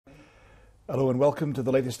Hello and welcome to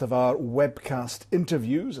the latest of our webcast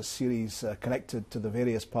interviews, a series connected to the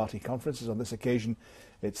various party conferences. On this occasion,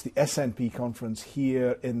 it's the SNP conference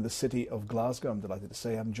here in the city of Glasgow. I'm delighted to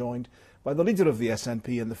say I'm joined by the leader of the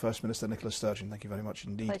SNP and the First Minister, Nicola Sturgeon. Thank you very much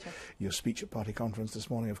indeed. Pleasure. Your speech at party conference this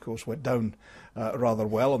morning, of course, went down rather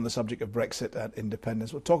well on the subject of Brexit and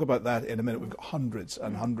independence. We'll talk about that in a minute. We've got hundreds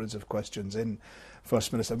and hundreds of questions in,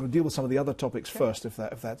 First Minister. I'm going to deal with some of the other topics first, if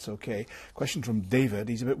that's okay. Question from David.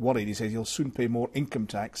 He's a bit worried. He says he'll soon pay more income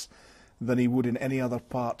tax than he would in any other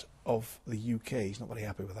part of the UK. He's not very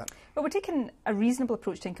happy with that. Well, we're taking a reasonable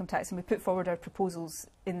approach to income tax, and we put forward our proposals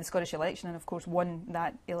in the Scottish election and, of course, won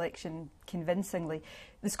that election convincingly.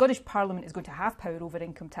 The Scottish Parliament is going to have power over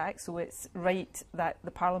income tax, so it's right that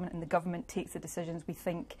the Parliament and the government takes the decisions we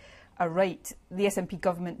think are right. The SNP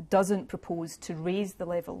government doesn't propose to raise the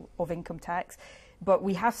level of income tax, but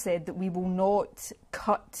we have said that we will not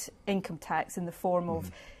cut income tax in the form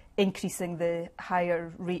of increasing the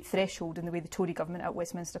higher rate threshold in the way the Tory government at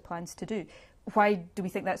Westminster plans to do. Why do we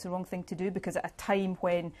think that's the wrong thing to do? Because at a time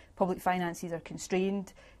when public finances are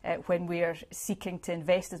constrained, when we're seeking to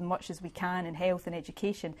invest as much as we can in health and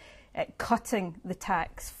education, cutting the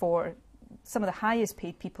tax for some of the highest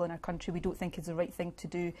paid people in our country we don't think is the right thing to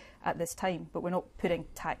do at this time, but we're not putting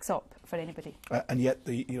tax up for anybody. And yet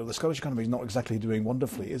the Scottish economy is not exactly doing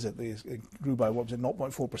wonderfully, is it? It grew by, what was it,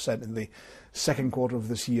 0.4% in the second quarter of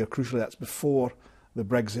this year. Crucially, that's before the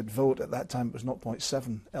Brexit vote. At that time it was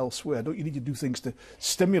 0.7 elsewhere. Don't you need to do things to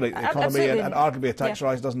stimulate the economy, and arguably a tax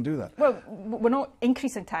rise doesn't do that? Well, we're not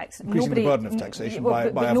increasing tax. Increasing the burden of taxation by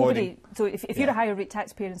avoiding... So if you're a higher rate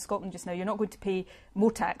taxpayer in Scotland just now, you're not going to pay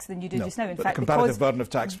more tax than you do just now. In fact, the comparative burden of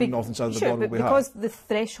tax from north and south of the border will be high. Because the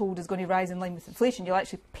threshold is going to rise in line with inflation, you'll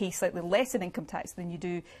actually pay slightly less in income tax than you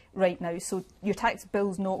do right now. So your tax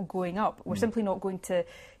bill's not going up. We're simply not going to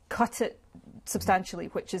cut it substantially,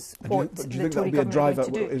 which is what the Tory government are going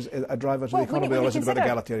to do. Is a driver to the economy, or is it about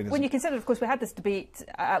egalitarianism? When you consider, of course, we had this debate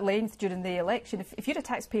at length during the election. If you're a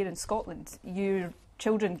taxpayer in Scotland, your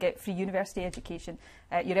children get free university education,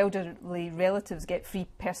 your elderly relatives get free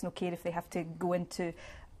personal care if they have to go into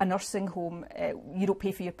a nursing home, you don't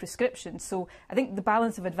pay for your prescription. So I think the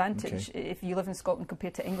balance of advantage, if you live in Scotland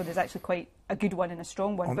compared to England, is actually quite a good one and a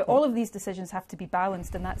strong one. But all of these decisions have to be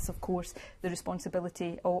balanced, and that's, of course, the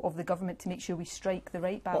responsibility of the government to make sure we strike the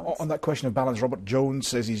right balance. On that question of balance, Robert Jones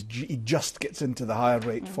says he just gets into the higher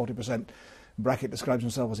rate, 40% bracket, describes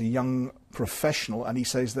himself as a young professional, and he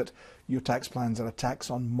says that your tax plans are a tax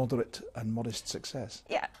on moderate and modest success.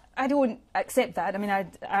 Yeah. I don't accept that. I mean,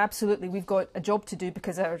 absolutely, we've got a job to do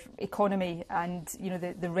because our economy and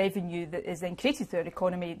the revenue that is then created through our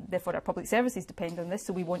economy, therefore our public services depend on this.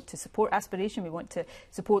 So we want to support aspiration, we want to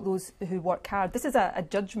support those who work hard. This is a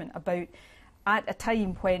judgment about, at a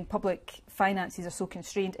time when public finances are so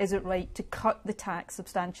constrained, is it right to cut the tax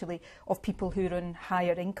substantially of people who are on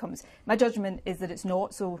higher incomes? My judgment is that it's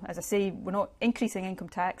not. So, as I say, we're not increasing income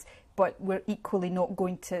tax, but we're equally not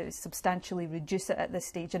going to substantially reduce it at this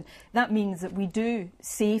stage. And that means that we do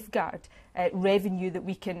safeguard revenue that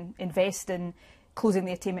we can invest in closing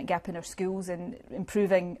the attainment gap in our schools and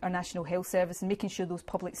improving our National Health Service and making sure those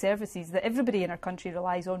public services that everybody in our country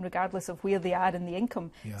relies on, regardless of where they are in the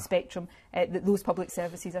income spectrum, that those public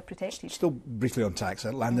services are protected. Still briefly on tax,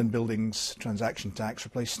 land and buildings transaction tax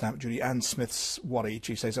replaced stamp duty. Anne Smith's worry,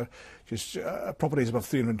 she says, properties above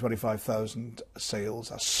 325,000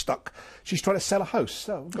 sales are stuck. She's trying to sell a house.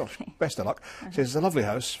 Oh gosh, best of luck. She says it's a lovely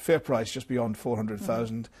house, fair price, just beyond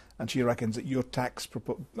 400,000. And she reckons that your tax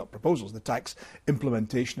proposals, the tax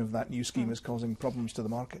implementation of that new scheme is causing problems to the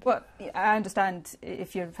market. Well, I understand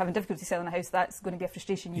if you're having difficulty selling a house, that's going to be a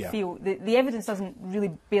frustration you feel. The evidence doesn't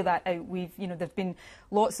really bear that out. There've been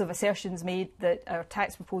lots of assertions made that our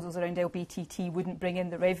tax proposals around LBTT wouldn't bring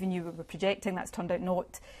in the revenue we were projecting. That's turned out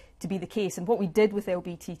not to be the case. And what we did with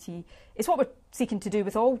LBTT is what we're seeking to do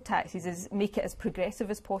with all taxes, is make it as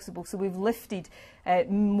progressive as possible. So we've lifted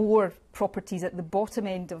more properties at the bottom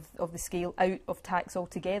end of the scale out of tax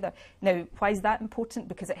altogether. Now, why is that important?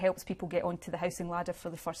 Because it helps people get onto the housing ladder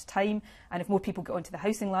for the first time. And if more people get onto the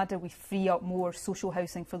housing ladder, we free up more social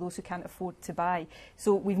housing for those who can't afford to buy.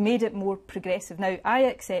 So we've made it more progressive. Now, I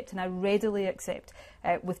accept, and I readily accept,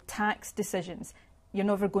 with tax decisions, you're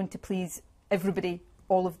never going to please everybody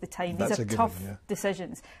all of the time. These are tough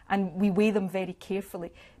decisions, and we weigh them very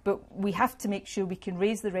carefully. But we have to make sure we can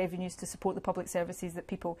raise the revenues to support the public services that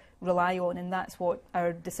people rely on, and that's what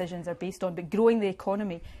our decisions are based on. But growing the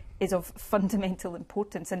economy is of fundamental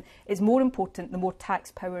importance, and it's more important the more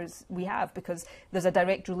tax powers we have, because there's a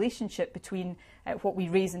direct relationship between what we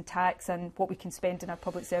raise in tax and what we can spend in our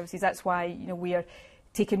public services. That's why we are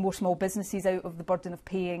taken more small businesses out of the burden of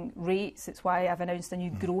paying rates. It's why I've announced a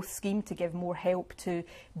new growth scheme to give more help to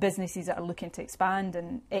businesses that are looking to expand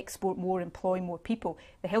and export more, employ more people.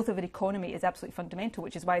 The health of our economy is absolutely fundamental,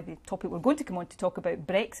 which is why the topic we're going to come on to talk about,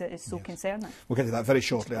 Brexit, is so concerning. We'll get to that very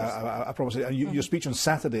shortly, I promise. And your speech on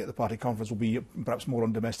Saturday at the party conference will be perhaps more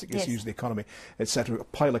on domestic issues, the economy, etc. A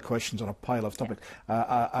pile of questions on a pile of topics.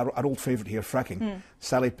 Our old favourite here, fracking.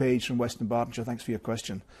 Sally Page from Western Bartonshire, thanks for your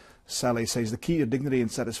question. Sally says the key to dignity and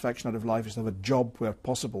satisfaction out of life is to have a job where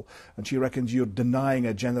possible, and she reckons you're denying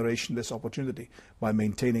a generation this opportunity by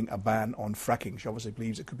maintaining a ban on fracking. She obviously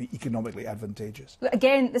believes it could be economically advantageous.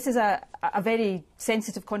 Again, this is a very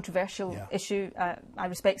sensitive, controversial issue. I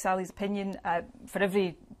respect Sally's opinion. For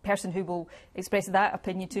every person who will express that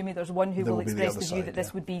opinion to me, there's one who will express the view that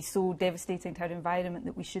this would be so devastating to our environment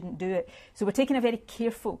that we shouldn't do it. So we're taking a very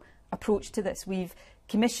careful approach to this. We've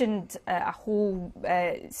commissioned a whole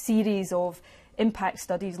series of impact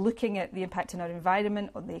studies looking at the impact on our environment,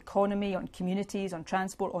 on the economy, on communities, on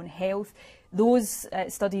transport, on health. Those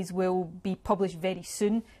studies will be published very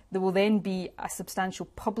soon. There will then be a substantial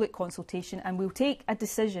public consultation, and we'll take a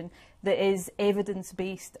decision that is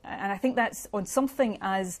evidence-based. And I think that's, on something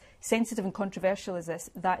as sensitive and controversial as this,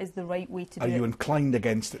 that is the right way to do it. Are you inclined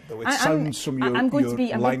against it, though? It sounds from your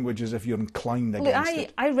language as if you're inclined against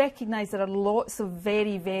it. I recognise there are lots of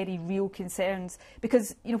very, very real concerns,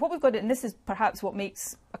 because what we've got, and this is perhaps what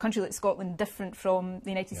makes a country like Scotland different from the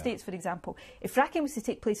United States, for example. If fracking was to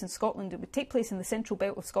take place in Scotland, it would take place in the central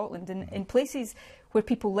belt of Scotland, and in places where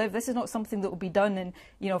people live. This is not something that will be done in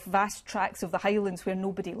vast tracts of the Highlands where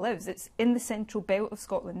nobody lives. It's in the central belt of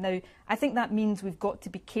Scotland. Now, I think that means we've got to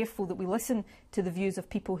be careful that we listen to the views of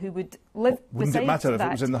people who would live beside that. Wouldn't it matter if it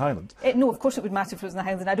was in the Highlands? No, of course it would matter if it was in the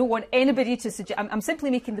Highlands. I don't want anybody to suggest... I'm simply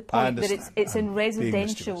making the point that it's in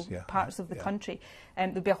residential parts of the country.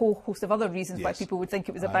 There'd be a whole host of other reasons why people would think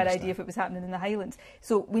it was a bad idea if it was happening in the Highlands.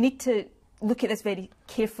 So we need to look at this very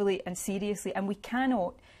carefully and seriously, and we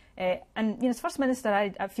cannot... and as First Minister,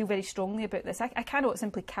 I feel very strongly about this. I cannot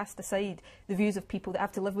simply cast aside the views of people that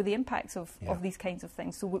have to live with the impacts of these kinds of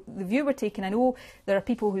things. So the view we're taking, I know there are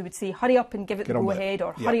people who would say hurry up and give it the go-ahead,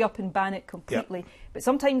 or hurry up and ban it completely. But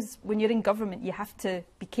sometimes when you're in government, you have to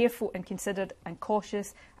be careful and considered and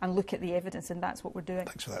cautious and look at the evidence, and that's what we're doing.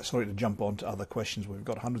 Thanks for that. Sorry to jump on to other questions. We've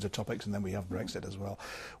got hundreds of topics, and then we have Brexit as well.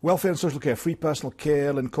 Welfare and social care, free personal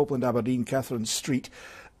care, Lynn Copeland, Aberdeen, Catherine Street.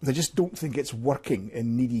 They just don't think it's working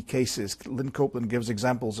in needy cases. Lynn Copeland gives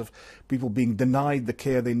examples of people being denied the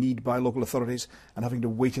care they need by local authorities and having to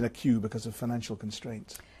wait in a queue because of financial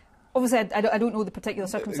constraints. Obviously, I don't know the particular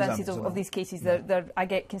circumstances of these cases. I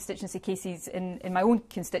get constituency cases in my own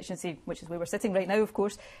constituency, which is where we're sitting right now, of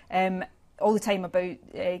course, all the time about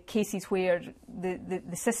cases where the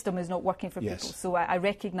system is not working for people. So I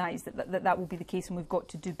recognise that will be the case, and we've got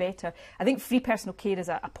to do better. I think free personal care as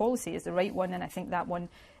a policy is the right one, and I think that one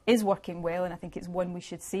is working well, and I think it's one we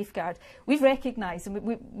should safeguard. We've recognised, and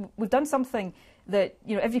we've done something that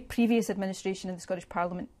every previous administration in the Scottish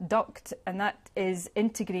Parliament ducked, and that is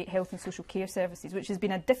integrate health and social care services, which has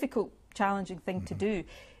been a difficult, challenging thing to do.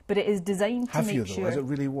 But it is designed to make sure... Has it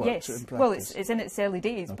really worked? Yes. Well, it's in its early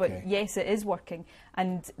days, but yes, it is working.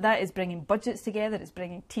 And that is bringing budgets together, it's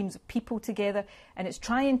bringing teams of people together, and it's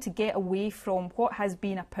trying to get away from what has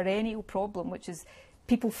been a perennial problem, which is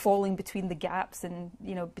people falling between the gaps and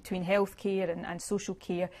between health care and social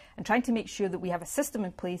care, and trying to make sure that we have a system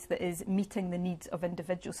in place that is meeting the needs of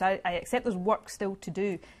individuals. So I accept there's work still to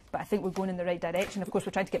do, but I think we're going in the right direction. Of course,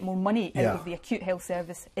 we're trying to get more money out of the acute health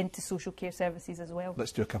service into social care services as well.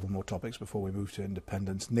 Let's do a couple more topics before we move to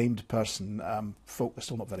independence. Named person, folk are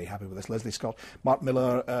still not very happy with this. Leslie Scott. Mark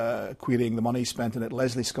Miller querying the money spent in it.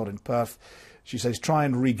 Leslie Scott in Perth. She says, try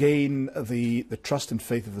and regain the trust and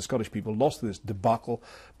faith of the Scottish people lost to this debacle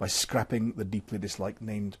by scrapping the deeply disliked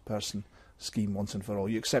named person scheme once and for all.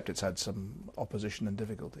 You accept it's had some opposition and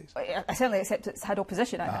difficulties? I certainly accept it's had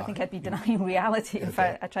opposition. I think I'd be denying reality if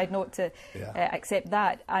I tried not to accept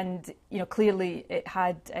that. And clearly it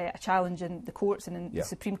had a challenge in the courts and in the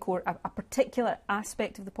Supreme Court, a particular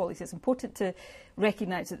aspect of the policy. It's important to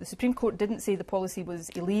recognise that the Supreme Court didn't say the policy was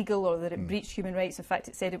illegal or that it breached human rights. In fact,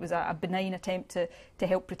 it said it was a benign attempt to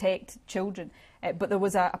help protect children. But there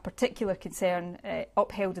was a particular concern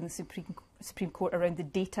upheld in the Supreme Court around the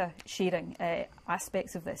data sharing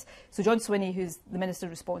aspects of this. So John Swinney, who's the Minister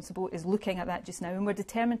responsible, is looking at that just now, and we're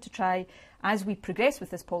determined to try, as we progress with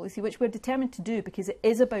this policy, which we're determined to do because it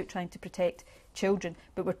is about trying to protect children,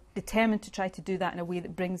 but we're determined to try to do that in a way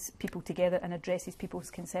that brings people together and addresses people's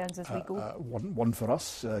concerns as we go. One for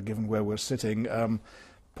us, given where we're sitting.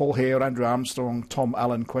 Paul Hare, Andrew Armstrong, Tom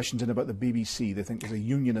Allen, questions in about the BBC. They think there's a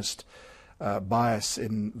unionist bias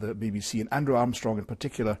in the BBC. And Andrew Armstrong in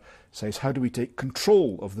particular says, how do we take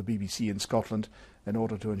control of the BBC in Scotland in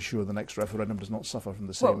order to ensure the next referendum does not suffer from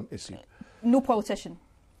the same issue? No politician,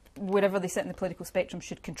 wherever they sit in the political spectrum,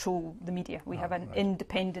 should control the media. We have an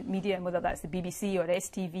independent media, and whether that's the BBC or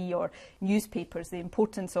STV or newspapers, the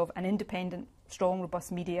importance of an independent, strong,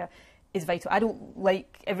 robust media is vital. I don't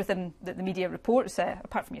like everything that the media reports,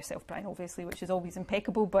 apart from yourself, Brian, obviously, which is always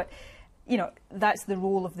impeccable, but you know, that's the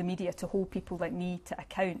role of the media, to hold people like me to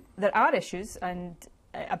account. There are issues and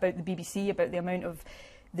about the BBC, about the amount of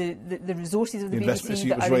the resources of the BBC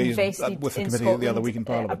that are invested with the in committee Scotland, the other week in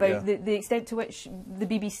Parliament, about the extent to which the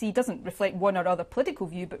BBC doesn't reflect one or other political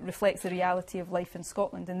view, but reflects the reality of life in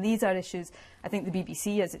Scotland. And these are issues, I think the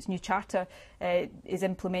BBC, as its new charter is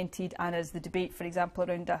implemented, and as the debate, for example,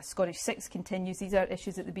 around a Scottish Six continues, these are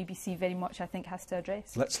issues that the BBC very much, I think, has to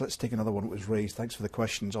address. Let's take another one that was raised. Thanks for the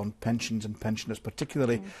questions on pensions and pensioners,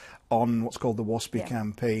 particularly on what's called the WASPI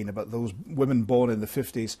campaign, about those women born in the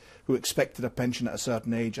 50s who expected a pension at a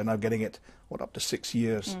certain age are now getting it, up to 6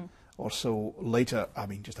 years or so later. I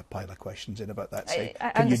mean, just a pile of questions in about that. Say,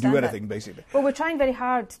 can you do anything, basically? Well, we're trying very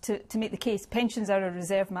hard to make the case. Pensions are a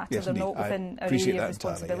reserve matter. Yes, they're not within our area of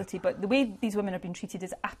responsibility. But the way these women are being treated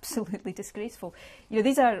is absolutely disgraceful. You know,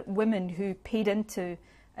 these are women who paid into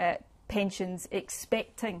pensions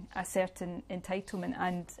expecting a certain entitlement,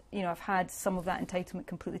 and you know, I've had some of that entitlement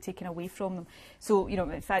completely taken away from them. So, you know,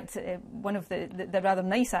 in fact, one of the rather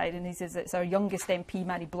nice ironies is it's our youngest MP,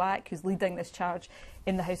 Mary Black, who's leading this charge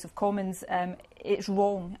in the House of Commons. It's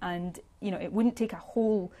wrong, and you know, it wouldn't take a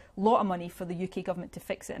whole lot of money for the UK government to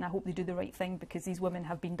fix it, and I hope they do the right thing, because these women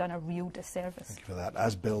have been done a real disservice. Thank you for that.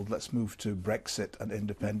 As billed, let's move to Brexit and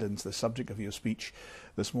independence, the subject of your speech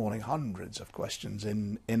this morning. Hundreds of questions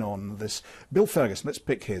in on this. Bill Ferguson, let's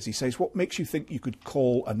pick his. He says, what makes you think you could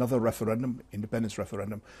call another referendum, independence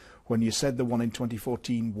referendum, when you said the one in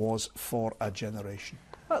 2014 was for a generation?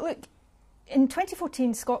 Well, look, in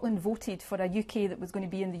 2014, Scotland voted for a UK that was going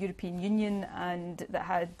to be in the European Union, and that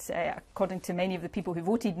had, according to many of the people who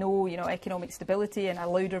voted no, you know, economic stability and a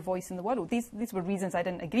louder voice in the world. These were reasons I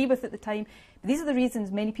didn't agree with at the time, but these are the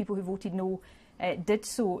reasons many people who voted no did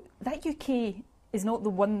so. That UK is not the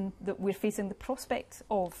one that we're facing the prospect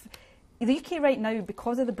of. The UK right now,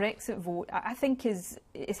 because of the Brexit vote, I think is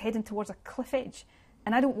heading towards a cliff edge.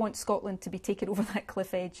 And I don't want Scotland to be taken over that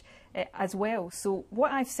cliff edge as well. So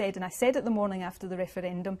what I've said, and I said it the morning after the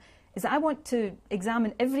referendum, is that I want to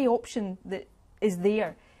examine every option that is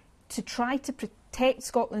there to try to protect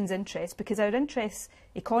Scotland's interests, because our interests,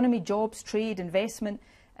 economy, jobs, trade, investment,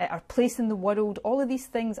 our place in the world, all of these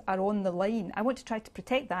things are on the line. I want to try to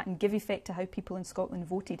protect that and give effect to how people in Scotland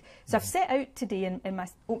voted. So I've set out today in my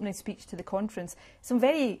opening speech to the conference some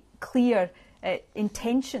very clear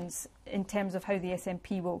intentions in terms of how the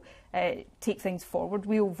SNP will take things forward.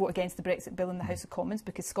 We'll vote against the Brexit bill in the House of Commons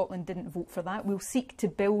because Scotland didn't vote for that. We'll seek to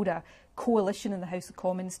build a coalition in the House of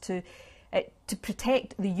Commons to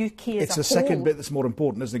protect the UK as a whole. It's the second bit that's more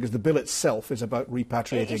important, isn't it? Because the bill itself is about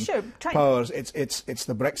repatriating powers. It's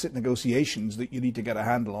the Brexit negotiations that you need to get a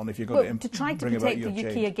handle on if you're going to try to protect the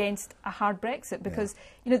UK against a hard Brexit, because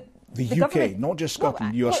you know, the UK, not just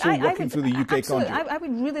Scotland. You are still working through the UK conduit. I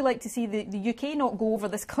would really like to see the UK not go over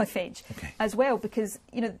this cliff edge as well, because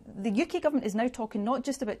you know, the UK government is now talking not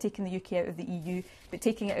just about taking the UK out of the EU, but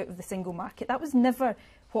taking it out of the single market. That was never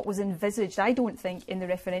what was envisaged, I don't think, in the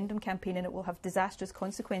referendum campaign, and it will have disastrous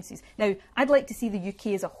consequences. Now, I'd like to see the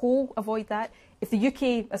UK as a whole avoid that. If the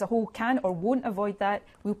UK as a whole can or won't avoid that,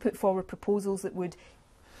 we'll put forward proposals that would,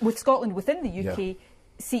 with Scotland within the UK,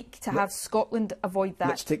 seek to have Scotland avoid that.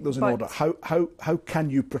 Let's take those in order. How can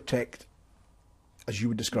you protect, as you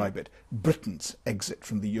would describe it, Britain's exit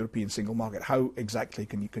from the European single market? How exactly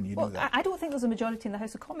can you do that? I don't think there's a majority in the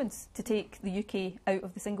House of Commons to take the UK out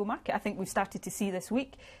of the single market. I think we've started to see this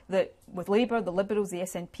week that with Labour, the Liberals, the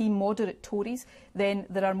SNP, moderate Tories, then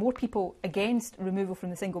there are more people against removal from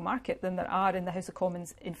the single market than there are in the House of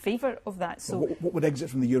Commons in favour of that. So, what would exit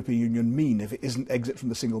from the European Union mean if it isn't exit from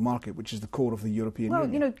the single market, which is the core of the European Union?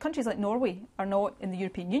 Well, you know, countries like Norway are not in the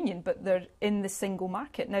European Union, but they're in the single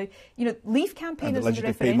market. Now, you know, Leave campaigners and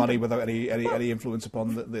allegedly pay money without any influence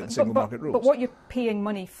upon the single market rules. But what you're paying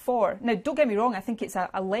money for, now don't get me wrong, I think it's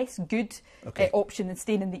a less good option than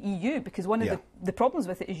staying in the EU, because one of the problems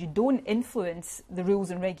with it is you don't influence the rules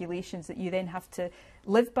and regulations that you then have to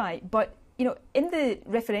live by. But you know, in the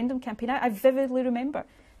referendum campaign, I vividly remember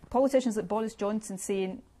politicians like Boris Johnson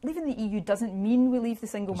saying leaving the EU doesn't mean we leave the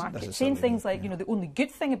single market, saying things like, the only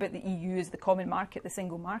good thing about the EU is the common market, the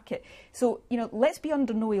single market. So, let's be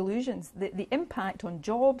under no illusions. The impact on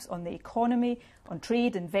jobs, on the economy, on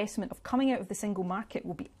trade, investment of coming out of the single market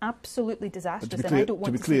will be absolutely disastrous. And I don't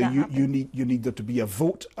want to see that happen. You need there to be a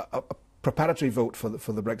vote, a preparatory vote for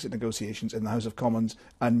the Brexit negotiations in the House of Commons,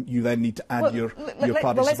 and you then need to add your party's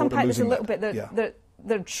support. Let's unpack this a little bit. Yeah.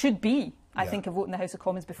 There should be, I think, a vote in the House of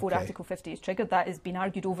Commons before Article 50 is triggered. That has been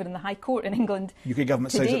argued over in the High Court in England. UK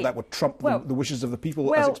government today. says that would trump the wishes of the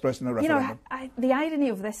people as expressed in a referendum. The irony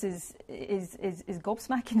of this is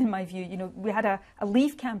gobsmacking in my view. We had a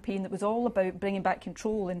Leave campaign that was all about bringing back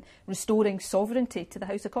control and restoring sovereignty to the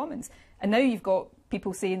House of Commons, and now you've got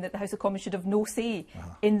people saying that the House of Commons should have no say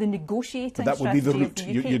in the negotiating strategy. That would be the route.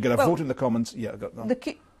 You get a vote in the Commons. Yeah,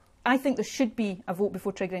 I think there should be a vote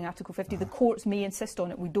before triggering Article 50. The courts may insist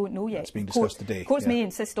on it. We don't know yet. It's being discussed today. Courts may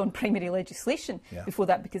insist on primary legislation before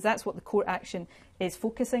that, because that's what the court action is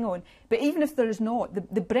focusing on. But even if there is not,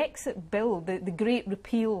 the Brexit bill, the Great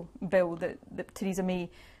Repeal bill that Theresa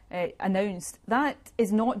May announced, that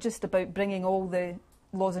is not just about bringing all the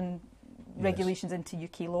laws and regulations into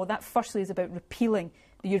UK law. That firstly is about repealing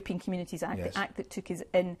the European Communities Act, the act that took us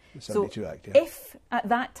in. The 72 Act, if at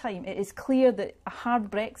that time it is clear that a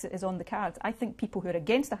hard Brexit is on the cards, I think people who are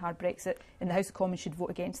against a hard Brexit in the House of Commons should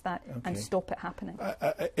vote against that and stop it happening.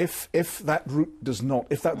 If that route does not,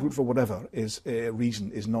 if that route for whatever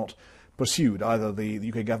reason is not pursued, either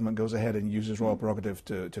the UK government goes ahead and uses royal prerogative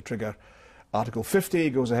to trigger Article 50,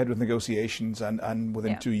 goes ahead with negotiations, and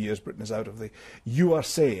within 2 years Britain is out of the... You are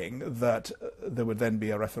saying that there would then be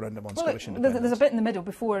a referendum on Scottish independence? There's a bit in the middle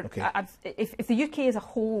before... If the UK as a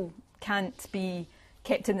whole can't be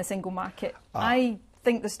kept in the single market, I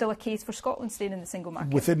think there's still a case for Scotland staying in the single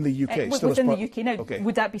market. Within the UK? Within the UK. Now,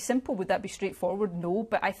 would that be simple? Would that be straightforward? No,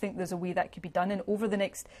 but I think there's a way that could be done. And over the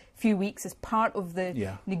next few weeks, as part of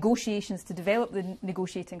the negotiations to develop the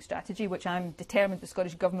negotiating strategy, which I'm determined the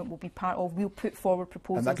Scottish Government will be part of, we'll put forward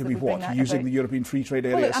proposals. And that could be what? Using the European Free Trade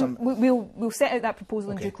Area? We'll set out that proposal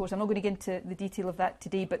in due course. I'm not going to get into the detail of that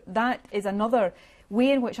today, but that is another way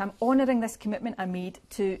in which I'm honouring this commitment I made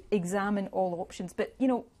to examine all options. But,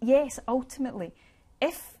 yes, ultimately,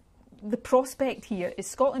 if the prospect here is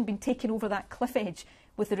Scotland being taken over that cliff edge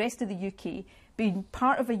with the rest of the UK, being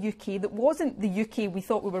part of a UK that wasn't the UK we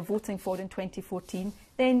thought we were voting for in 2014,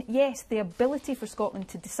 then yes, the ability for Scotland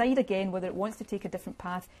to decide again whether it wants to take a different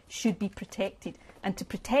path should be protected. And to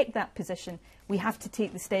protect that position, we have to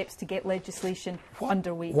take the steps to get legislation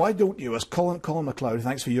underway. Why don't you, as Colin MacLeod,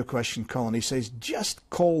 thanks for your question, Colin, he says, just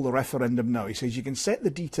call the referendum now. He says you can set the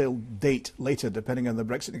detailed date later, depending on the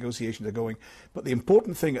Brexit negotiations are going. But the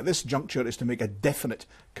important thing at this juncture is to make a definite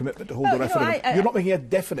commitment to hold the referendum. You're not making a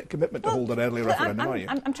definite commitment to hold an early referendum, are you?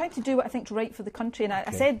 I'm trying to do what I think is right for the country. And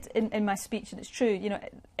I said in my speech, and it's true,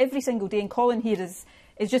 every single day, and Colin here is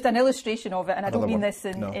just an illustration of it, and I don't mean this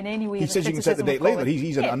in any way. He says you can set the date later.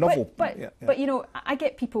 He's a novel. But I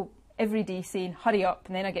get people every day saying hurry up,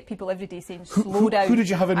 and then I get people every day saying slow down. Who did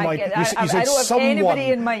you have in mind? I don't have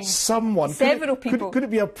anybody in mind. Someone. Several people. Could it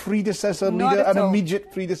be a predecessor leader, an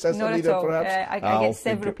immediate predecessor leader, perhaps? I get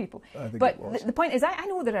several people. But the point is, I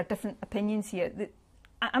know there are different opinions here.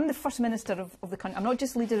 I'm the First Minister of the country. I'm not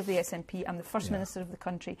just leader of the SNP, I'm the First Minister of the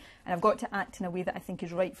country, and I've got to act in a way that I think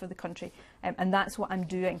is right for the country, and that's what I'm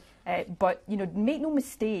doing. But, make no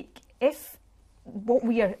mistake, if what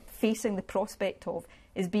we are facing the prospect of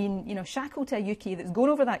is being, shackled to a UK that's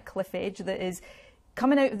going over that cliff edge, that is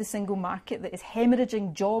coming out of the single market, that is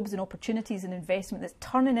hemorrhaging jobs and opportunities and investment, that's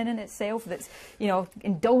turning in itself, that's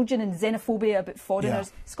indulging in xenophobia about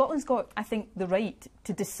foreigners. Scotland's got, I think, the right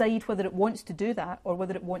to decide whether it wants to do that or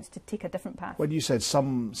whether it wants to take a different path. When you said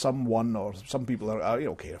someone or some people are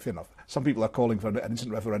okay, fair enough. Some people are calling for an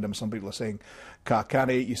instant referendum. Some people are saying,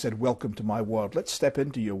 Carcani, you said welcome to my world. Let's step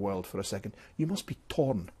into your world for a second. You must be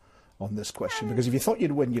torn on this question, because if you thought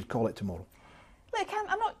you'd win, you'd call it tomorrow. Look,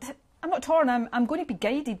 I'm not torn. I'm going to be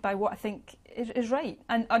guided by what I think is right.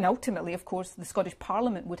 And ultimately, of course, the Scottish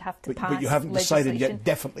Parliament would have to pass But you haven't decided yet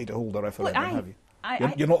definitely to hold a referendum, have you?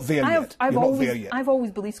 You're not there yet. I've always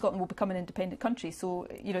believed Scotland will become an independent country. So,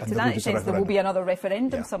 to that extent, there will be another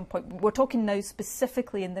referendum at some point. We're talking now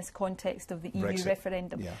specifically in this context of the EU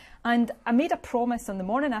referendum. And I made a promise on the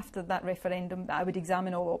morning after that referendum that I would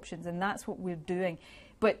examine all options, and that's what we're doing.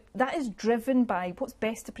 But that is driven by what's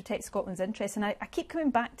best to protect Scotland's interests. And I keep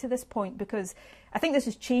coming back to this point because I think this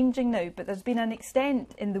is changing now, but there's been an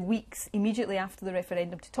extent in the weeks immediately after the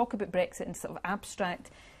referendum to talk about Brexit in sort of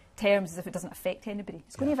abstract terms as if it doesn't affect anybody.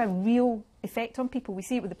 It's going to have a real effect on people. We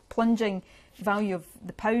see it with the plunging value of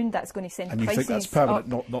the pound. That's going to send prices up. And you think that's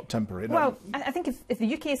permanent, not temporary? Well, I think if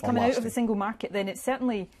the UK is coming out of the single market, then it's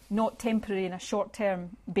certainly not temporary in a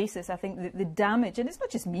short-term basis. I think the damage, and it's not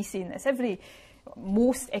just me saying this,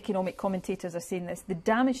 most economic commentators are saying this, the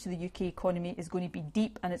damage to the UK economy is going to be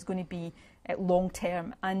deep and it's going to be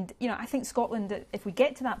long-term. And, I think Scotland, if we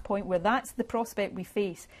get to that point where that's the prospect we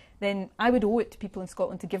face, then I would owe it to people in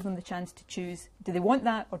Scotland to give them the chance to choose. Do they want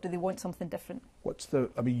that or do they want something different?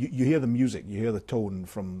 You hear the music, you hear the tone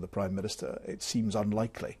from the Prime Minister. It seems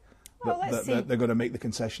unlikely that they're going to make the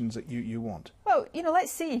concessions that you want. Well,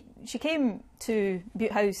 let's see. She came to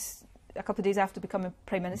Butte House a couple of days after becoming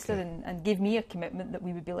Prime Minister and gave me a commitment that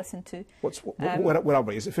we would be listened to. Where are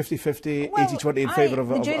we? Is it 50-50, 80-20 in favour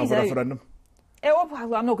of a referendum?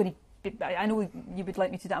 Well, I'm not going to... I know you would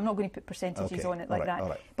like me to do that. I'm not going to put percentages on it like that.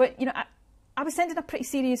 Right. But, I was sending a pretty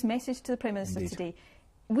serious message to the Prime Minister today.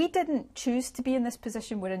 We didn't choose to be in this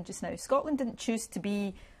position we're in just now. Scotland didn't choose to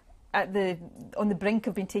be on the brink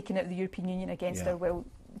of being taken out of the European Union against our will.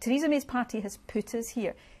 Theresa May's party has put us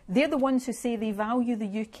here. They're the ones who say they value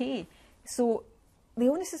the UK. So the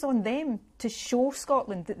onus is on them to show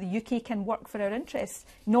Scotland that the UK can work for our interests,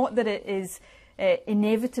 not that it is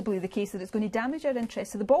inevitably the case that it's going to damage our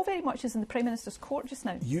interests. So the ball very much is in the Prime Minister's court just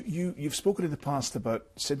now. You've spoken in the past about,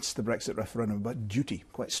 since the Brexit referendum, about duty.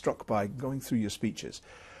 Quite struck by, going through your speeches,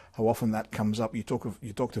 how often that comes up. You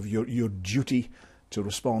talked of your duty to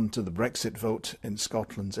respond to the Brexit vote in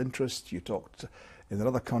Scotland's interest. You talked in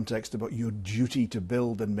another context about your duty to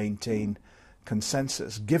build and maintain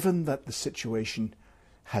consensus. Given that the situation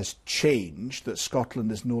has changed, that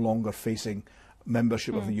Scotland is no longer facing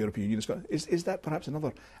membership of the European Union, is that perhaps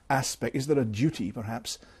another aspect? Is there a duty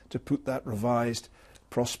perhaps to put that revised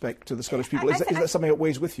prospect to the Scottish people? Is that something that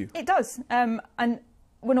weighs with you? It does. And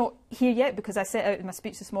we're not here yet because I set out in my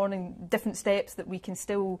speech this morning different steps that we can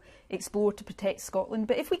still explore to protect Scotland.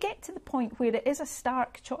 But if we get to the point where it is a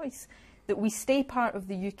stark choice that we stay part of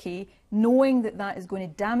the UK, knowing that that is going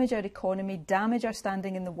to damage our economy, damage our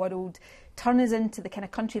standing in the world, turn us into the kind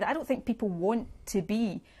of country that I don't think people want to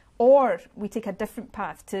be, or we take a different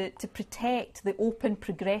path to protect the open,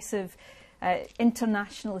 progressive,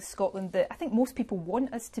 internationalist Scotland that I think most people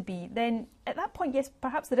want us to be, then at that point, yes,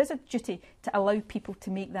 perhaps there is a duty to allow people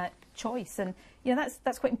to make that choice. And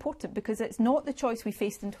that's quite important because it's not the choice we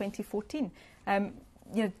faced in 2014.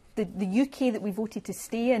 The UK that we voted to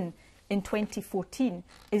stay in 2014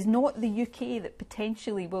 is not the UK that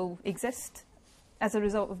potentially will exist as a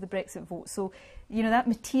result of the Brexit vote. So, that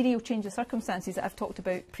material change of circumstances that I've talked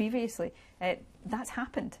about previously, that's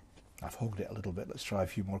happened. I've hogged it a little bit. Let's try a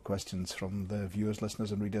few more questions from the viewers,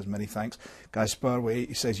 listeners and readers. Many thanks. Guy Spurway,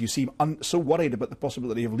 he says, you seem so worried about the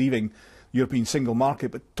possibility of leaving the European single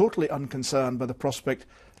market, but totally unconcerned by the prospect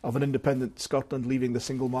of an independent Scotland leaving the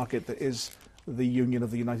single market that is the Union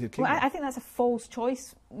of the United Kingdom. Well, I think that's a false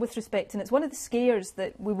choice with respect, and it's one of the scares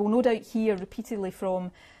that we will no doubt hear repeatedly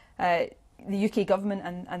from the UK government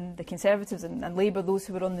and the Conservatives and Labour, those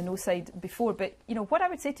who were on the no side before. But, what I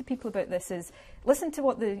would say to people about this is listen to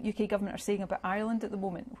what the UK government are saying about Ireland at the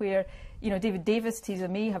moment, where, David Davis, Theresa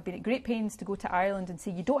May have been at great pains to go to Ireland and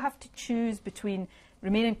say you don't have to choose between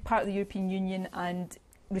remaining part of the European Union and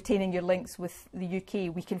retaining your links with the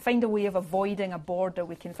UK. We can find a way of avoiding a border.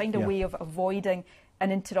 We can find a way of avoiding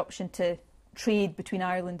an interruption to trade between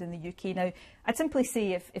Ireland and the UK. Now, I'd simply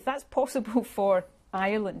say if that's possible for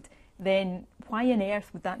Ireland, then why on earth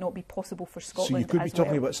would that not be possible for Scotland? So you could be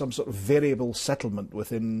talking about some sort of variable settlement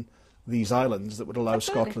within these islands that would allow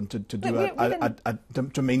Scotland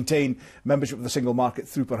to maintain membership of the single market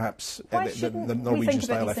through perhaps the Norwegian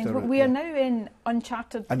style after. We are now in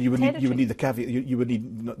uncharted and you would territory. Need, you would need the caveat. You would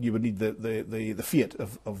need the fiat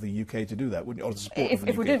of the UK to do that, wouldn't you? Or the support if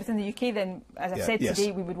we're doing it within the UK, then as I said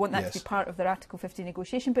today, we would want that to be part of their Article 50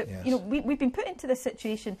 negotiation. But we've been put into this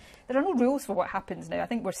situation. There are no rules for what happens now. I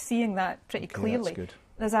think we're seeing that pretty clearly. That's good.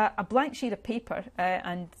 There's a blank sheet of paper,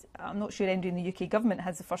 and I'm not sure anybody in the UK government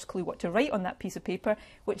has the first clue what to write on that piece of paper,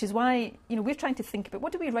 which is why we're trying to think about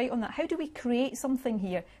what do we write on that? How do we create something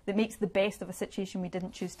here that makes the best of a situation we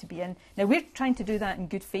didn't choose to be in? Now, we're trying to do that in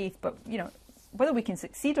good faith, but whether we can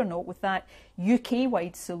succeed or not with that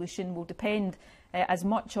UK-wide solution will depend as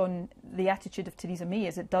much on the attitude of Theresa May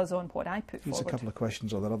as it does on what I put forward. There's a couple of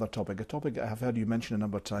questions on that other topic, a topic I have heard you mention a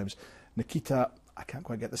number of times. Nikita, I can't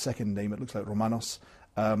quite get the second name, it looks like Romanos.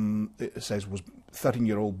 It says was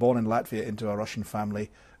 13-year-old, born in Latvia into a Russian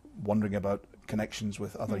family, wondering about connections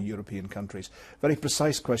with other European countries. Very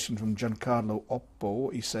precise question from Giancarlo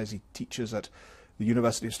Oppo. He says he teaches at the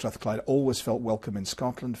University of Strathclyde, always felt welcome in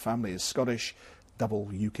Scotland, family is Scottish, double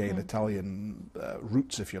UK and Italian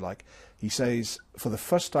roots, if you like. He says, for the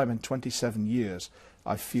first time in 27 years,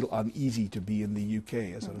 I feel uneasy to be in the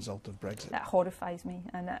UK as a result of Brexit. That horrifies me.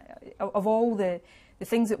 And of all the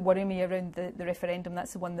things that worry me around the referendum,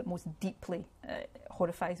 that's the one that most deeply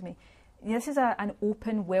horrifies me. This is an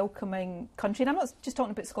open, welcoming country. And I'm not just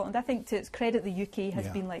talking about Scotland. I think to its credit, the UK has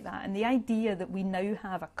been like that. And the idea that we now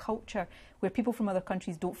have a culture where people from other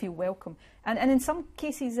countries don't feel welcome, and in some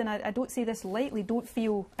cases, and I don't say this lightly, don't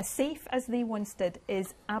feel as safe as they once did,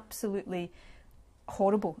 is absolutely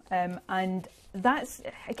horrible. And that's,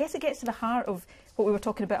 I guess it gets to the heart of what we were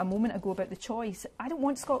talking about a moment ago about the choice. I don't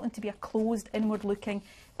want Scotland to be a closed, inward-looking,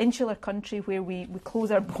 insular country where we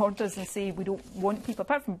close our borders and say we don't want people,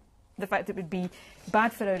 apart from the fact that it would be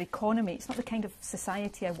bad for our economy. It's not the kind of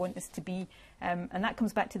society I want us to be. And that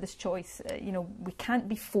comes back to this choice. We can't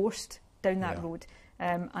be forced down that road.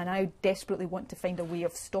 And I desperately want to find a way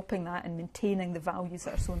of stopping that and maintaining the values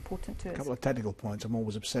that are so important to us. A couple of technical points. I'm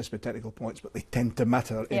always obsessed with technical points, but they tend to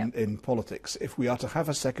matter in politics. If we are to have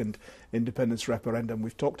a second independence referendum,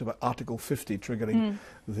 we've talked about Article 50 triggering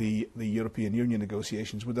the European Union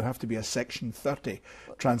negotiations. Would there have to be a Section 30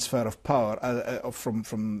 transfer of power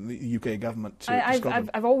from the UK government to Scotland?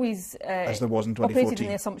 I've always as there was in 2014. operated in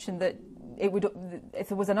the assumption that it would, if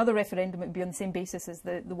there was another referendum, it would be on the same basis as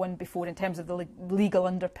the one before in terms of the legal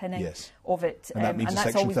underpinning of it. And that means and a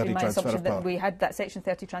that's Section always 30 been my transfer assumption of that power. we had that Section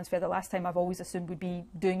 30 transfer the last time. I've always assumed we'd be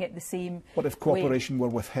doing it the same What if cooperation were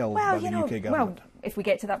withheld by the UK government? Well, if we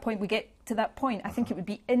get to that point, we get to that point. I think it would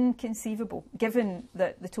be inconceivable, given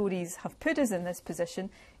that the Tories have put us in this position,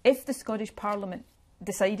 if the Scottish Parliament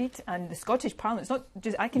decided, and the Scottish Parliament, it's not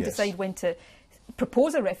just I can decide when to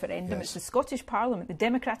propose a referendum. It's the Scottish Parliament, the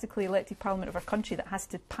democratically elected Parliament of our country, that has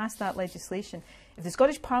to pass that legislation. If the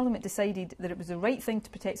Scottish Parliament decided that it was the right thing to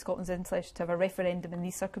protect Scotland's interests to have a referendum in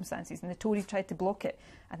these circumstances, and the Tories tried to block it,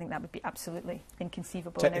 I think that would be absolutely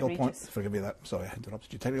inconceivable and outrageous. Point, forgive me that, sorry I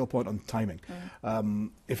interrupted you. Technical point on timing.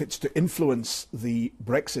 If it's to influence the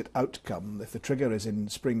Brexit outcome, if the trigger is in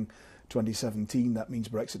spring 2017, that means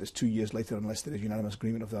Brexit is 2 years later unless there is unanimous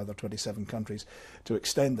agreement of the other 27 countries to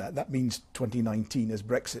extend that. That means 2019 as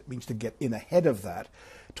Brexit means to get in ahead of that.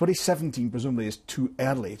 2017 presumably is too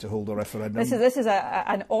early to hold a referendum. This is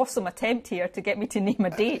an awesome attempt here to get me to name a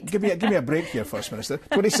date. Give me a break here, First Minister.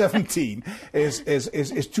 2017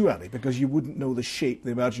 is too early because you wouldn't know the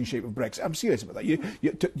emerging shape of Brexit. I'm serious about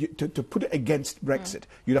that. To put it against Brexit,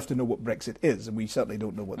 you'd have to know what Brexit is, and we certainly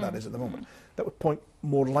don't know what that is at the moment. That would point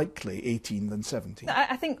more likely 18 than 17.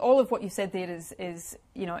 I think all of what you said there is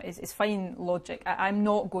fine logic. I'm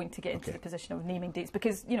not going to get into the position of naming dates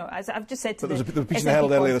because, as I've just said to there was a piece in the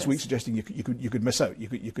Herald earlier this week suggesting you could miss out. You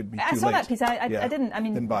could be too late. I saw that piece. I didn't. I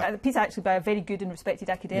mean, the piece actually by a very good and respected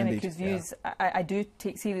academic whose views I do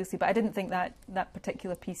take seriously, but I didn't think that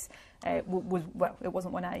particular piece it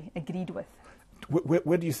wasn't one I agreed with.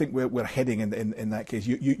 Where do you think we're heading in that case?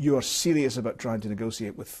 You are serious about trying to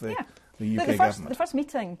negotiate with the UK government? The first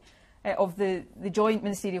meeting of the joint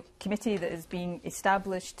ministerial committee that is being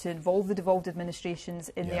established to involve the devolved administrations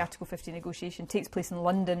in the Article 50 negotiation takes place in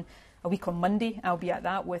London a week on Monday. I'll be at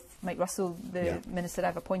that with Mike Russell, the minister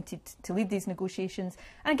I've appointed to lead these negotiations.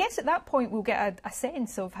 And I guess at that point we'll get a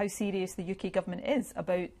sense of how serious the UK government is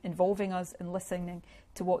about involving us and listening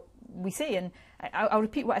to what we say. And I'll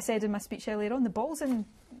repeat what I said in my speech earlier on. The ball's in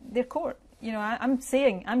their court. I'm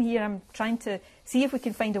trying to see if we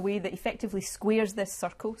can find a way that effectively squares this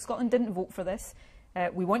circle. Scotland didn't vote for this.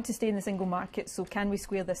 We want to stay in the single market, so can we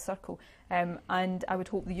square this circle? And I would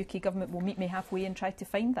hope the UK government will meet me halfway and try to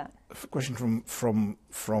find that. A question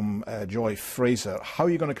from Joy Fraser. How are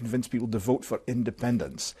you going to convince people to vote for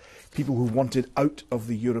independence? People who wanted out of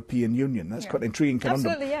the European Union. That's quite an intriguing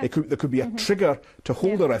conundrum. Absolutely, there could be a trigger to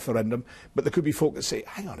hold a referendum, but there could be folk that say,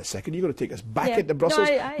 hang on a second, you've got to take us back into Brussels.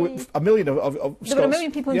 A million of Scots. There were a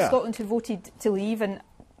million people in Scotland who voted to leave, and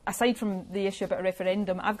aside from the issue about a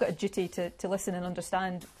referendum, I've got a duty to listen and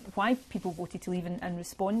understand why people voted to leave and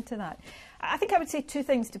respond to that. I think I would say two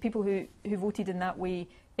things to people who voted in that way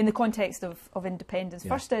in the context of independence.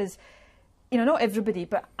 First is, not everybody,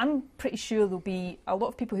 but I'm pretty sure there'll be a lot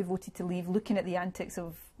of people who voted to leave looking at the antics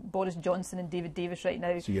of Boris Johnson and David Davis right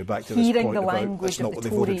now, so you're back to hearing the about language of the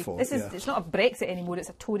Tory. It's not a Brexit anymore, it's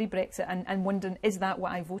a Tory Brexit, and wondering, is that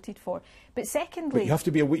what I voted for? But secondly... But you have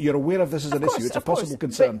to be you're aware of this as an issue, it's a possible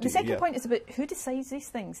concern to you. The second point is about who decides these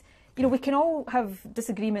things. We can all have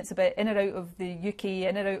disagreements about in or out of the UK,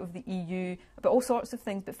 in or out of the EU, about all sorts of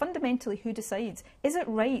things, but fundamentally, who decides? Is it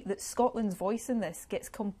right that Scotland's voice in this gets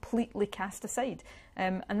completely cast aside?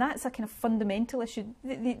 And that's a kind of fundamental issue.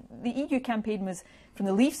 The EU campaign was, from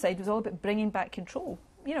the Leave side, was all about bringing back control.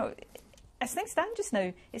 as things stand just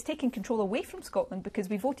now, it's taking control away from Scotland because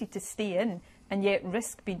we voted to stay in and yet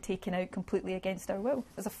risk being taken out completely against our will.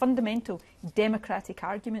 There's a fundamental democratic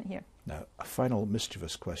argument here. Now, a final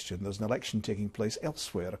mischievous question. There's an election taking place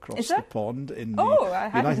elsewhere across the pond in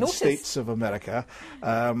the United States of America.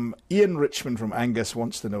 Ian Richmond from Angus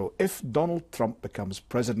wants to know, if Donald Trump becomes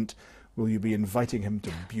president, will you be inviting him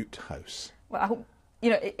to Butte House? Well, I hope,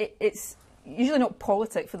 it's usually not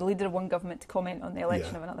politic for the leader of one government to comment on the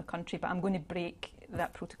election of another country, but I'm going to break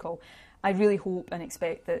that protocol. I really hope and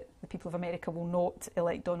expect that the people of America will not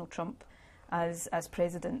elect Donald Trump as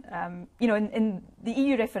president. In the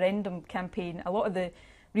EU referendum campaign, a lot of the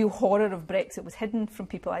real horror of Brexit was hidden from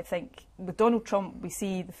people, I think. With Donald Trump, we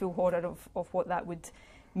see the full horror of what that would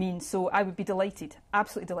mean. So I would be delighted,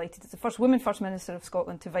 absolutely delighted. It's the first woman First Minister of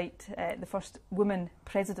Scotland to invite the first woman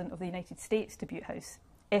President of the United States to Butte House,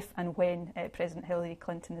 if and when President Hillary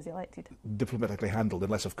Clinton is elected. Diplomatically handled,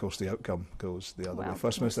 unless, of course, the outcome goes the other way.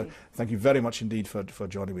 First Minister, thank you very much indeed for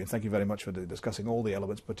joining me, and thank you very much for discussing all the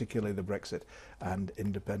elements, particularly the Brexit and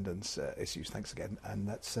independence issues. Thanks again. And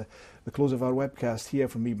that's the close of our webcast here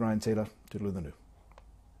from me, Brian Taylor. Toodaloo the New.